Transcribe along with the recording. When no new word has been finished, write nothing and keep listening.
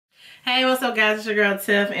Hey, what's up guys? It's your girl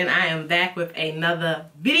Tiff and I am back with another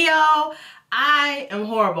video. I am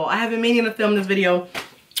horrible. I have been meaning to film this video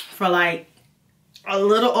for like a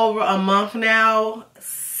little over a month now.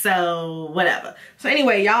 So whatever. So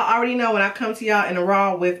anyway, y'all already know when I come to y'all in the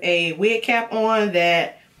raw with a wig cap on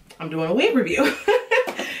that I'm doing a wig review.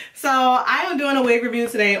 So I am doing a wig review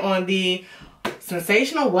today on the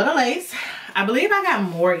Sensational What a Lace. I believe I got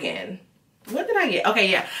Morgan. What did I get?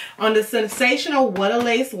 Okay, yeah. On the Sensational What a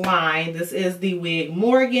Lace line, this is the wig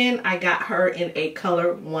Morgan. I got her in a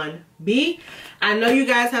color 1B. I know you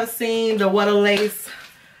guys have seen the What a Lace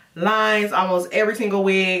lines, almost every single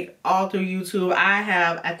wig, all through YouTube. I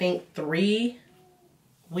have, I think, 3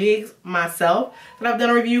 wigs myself that I've done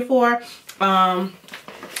a review for. I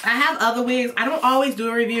have other wigs. I don't always do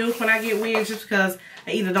a review when I get wigs just because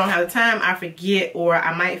I either don't have the time, I forget, or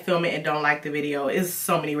I might film it and don't like the video. It's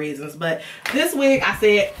so many reasons. But this wig, I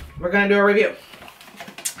said, we're going to do a review.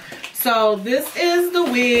 So this is the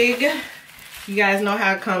wig. You guys know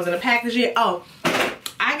how it comes in a packaging. Oh,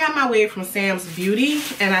 I got my wig from Sam's Beauty,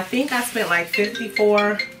 and I think I spent like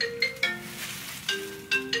 $54.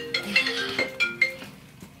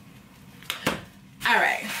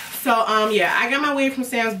 Alright. So, yeah, I got my wig from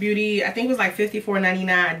Sam's Beauty. I think it was like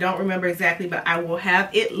 $54.99. I don't remember exactly, but I will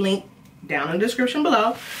have it linked down in the description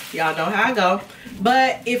below. Y'all know how I go.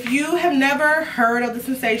 But if you have never heard of the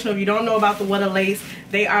Sensational, if you don't know about the What a Lace,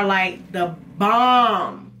 they are like the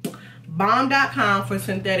bomb. Bomb.com for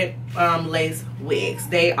synthetic lace wigs.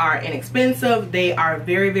 They are inexpensive. They are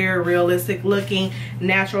very, very realistic looking,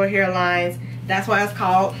 natural hairlines. That's why it's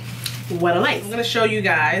called What a Lace. I'm going to show you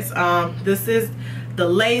guys. This is the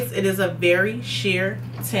lace. It is a very sheer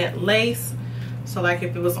tint lace. So like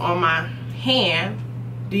if it was on my hand,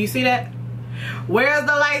 do you see that? Where's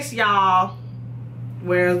the lace, y'all?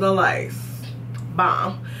 Where's the lace?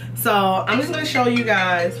 Bomb. So I'm just gonna show you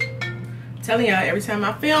guys, telling y'all every time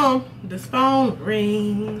I film, this phone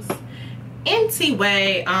rings.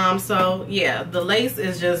 Anyway, so yeah, the lace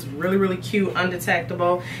is just really, really cute,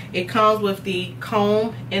 undetectable. It comes with the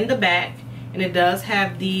comb in the back, and it does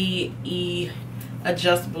have the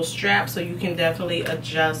adjustable strap, so you can definitely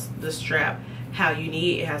adjust the strap how you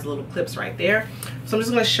need. It has little clips right there. So I'm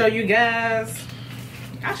just going to show you guys.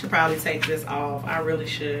 I should probably take this off. I really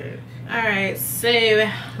should. Alright, so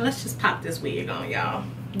let's just pop this wig on, y'all.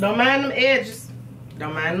 Don't mind them edges.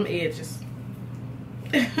 Don't mind them edges.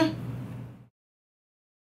 You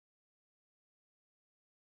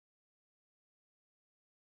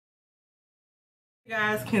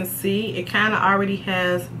guys can see it kind of already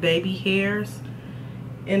has baby hairs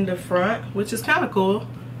in the front, which is kind of cool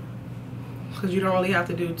because you don't really have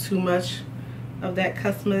to do too much of that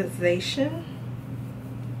customization.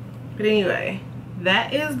 But anyway,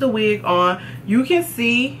 that is the wig on. You can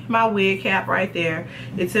see my wig cap right there.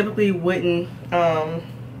 It typically wouldn't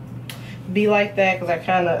be like that because I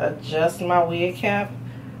kind of adjust my wig cap,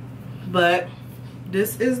 but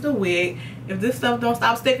this is the wig. If this stuff don't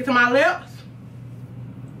stop sticking to my lips,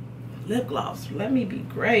 lip gloss, let me be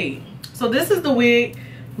great. So this is the wig.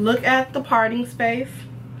 Look at the parting space.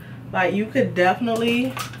 Like, you could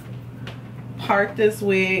definitely part this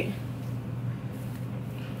wig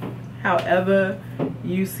however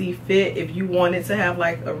you see fit. If you wanted to have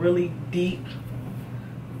like a really deep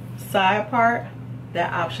side part,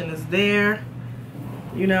 that option is there,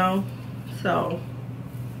 you know. So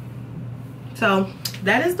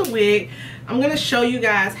that is the wig. I'm gonna show you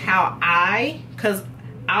guys how because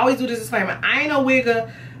I always do this disclaimer, I ain't no wig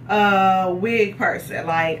person.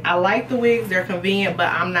 Like, I like the wigs, they're convenient, but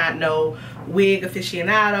I'm not no wig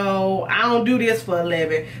aficionado. I don't do this for a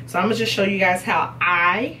living. So I'm gonna just show you guys how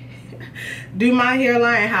I do my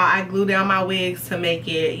hairline and how I glue down my wigs to make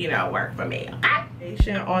it, you know, work for me.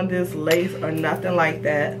 On this lace or nothing like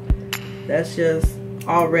that. That's just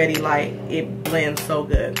already like, it blends so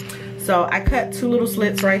good. So I cut 2 little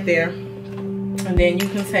slits right there, and then you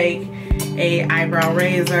can take a eyebrow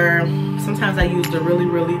razor. Sometimes I use the really,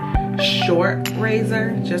 really short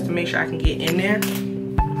razor just to make sure I can get in there.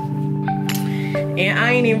 And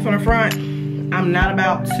I ain't even from the front. I'm not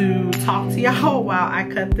about to talk to y'all while I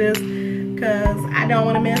cut this because I don't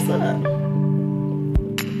want to mess up.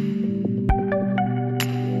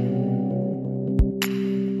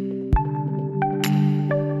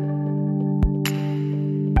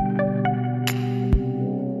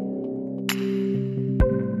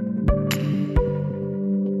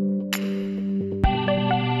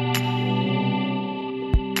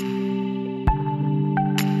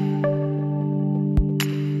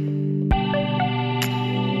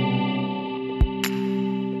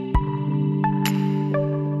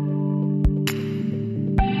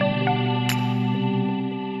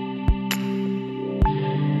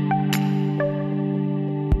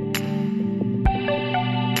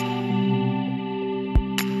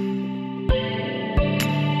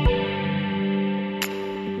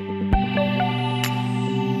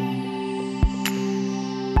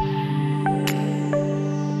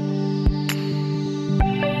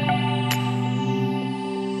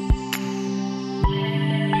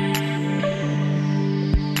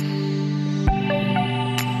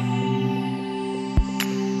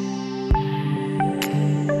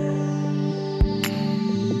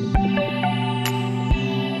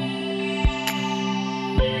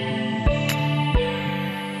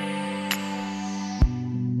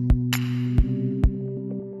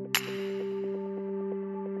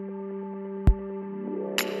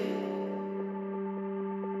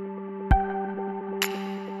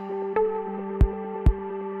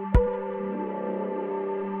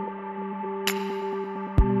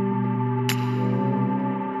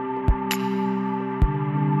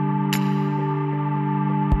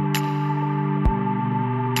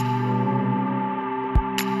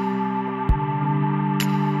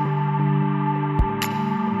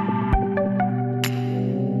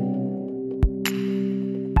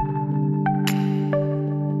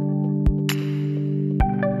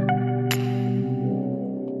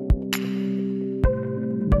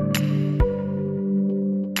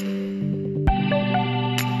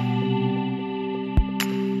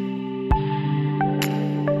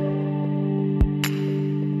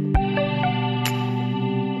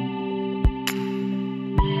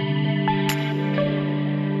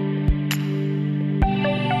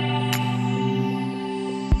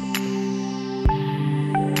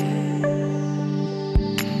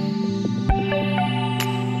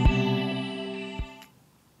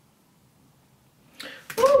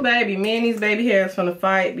 baby, me and these baby hairs from the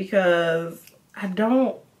fight because I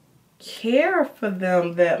don't care for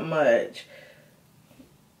them that much.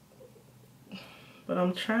 But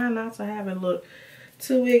I'm trying not to have it look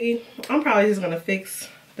too wiggy. I'm probably just gonna fix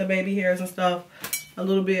the baby hairs and stuff a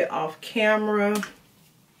little bit off camera.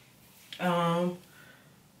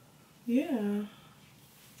 Yeah.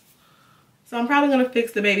 So I'm probably gonna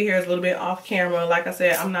fix the baby hairs a little bit off camera. Like I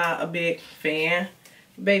said, I'm not a big fan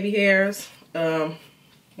of baby hairs.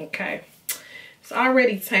 Okay. It's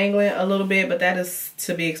already tangling a little bit, but that is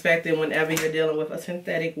to be expected whenever you're dealing with a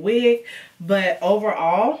synthetic wig. But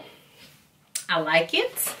overall, I like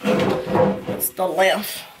it. It's the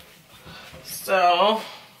length. So,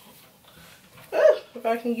 if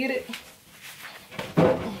I can get it.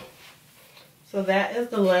 So that is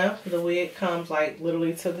the length. The wig comes like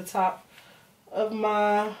literally to the top of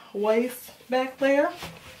my waist back there.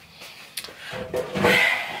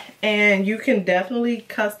 And you can definitely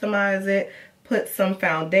customize it. Put some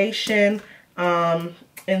foundation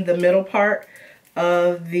in the middle part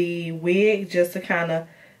of the wig just to kind of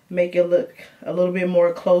make it look a little bit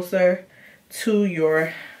more closer to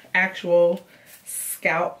your actual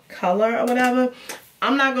scalp color or whatever.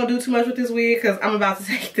 I'm not going to do too much with this wig because I'm about to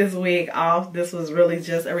take this wig off. This was really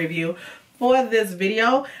just a review for this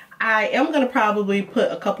video. I am going to probably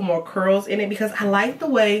put a couple more curls in it because I like the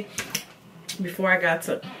way, before I got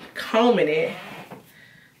to combing it,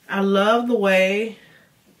 I love the way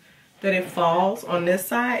that it falls on this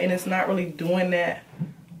side and it's not really doing that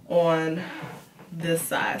on this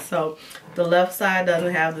side. So the left side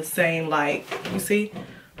doesn't have the same, like, you see,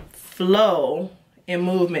 flow and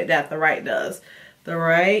movement that the right does. The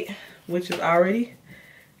right, which is already,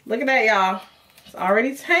 look at that, y'all, it's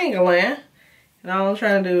already tangling, and all I'm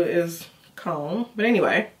trying to do is comb. But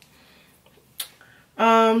anyway,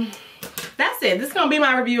 that's it. This is gonna be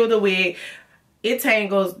my review of the wig. It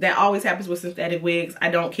tangles. That always happens with synthetic wigs. I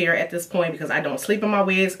don't care at this point because I don't sleep in my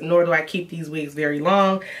wigs, nor do I keep these wigs very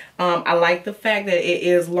long. I like the fact that it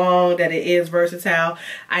is long, that it is versatile.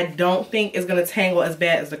 I don't think it's going to tangle as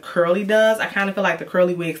bad as the curly does. I kind of feel like the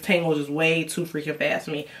curly wigs tangle just way too freaking fast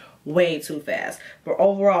for me. Way too fast. But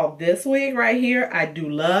overall, this wig right here, I do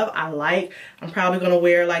love. I like. I'm probably going to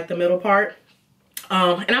wear like the middle part.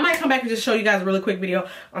 And I might come back and just show you guys a really quick video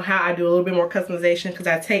on how I do a little bit more customization, because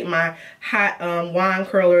I take my hot wand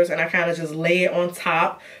curlers and I kind of just lay it on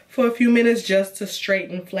top for a few minutes just to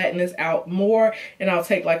straighten, flatten this out more. And I'll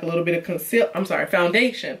take like a little bit of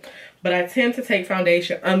foundation. But I tend to take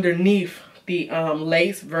foundation underneath the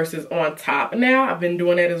lace versus on top. Now I've been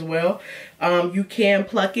doing that as well. You can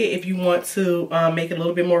pluck it if you want to make it a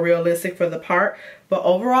little bit more realistic for the part. But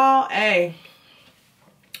overall, hey,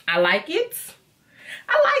 I like it.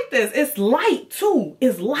 I like this. It's light too.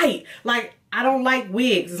 It's light. Like, I don't like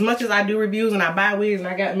wigs. As much as I do reviews and I buy wigs and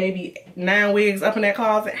I got maybe 9 wigs up in that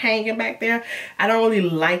closet hanging back there, I don't really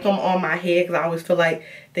like them on my head because I always feel like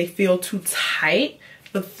they feel too tight.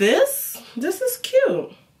 But this is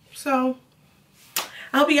cute. So,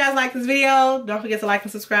 I hope you guys like this video. Don't forget to like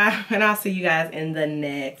and subscribe, and I'll see you guys in the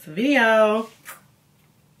next video.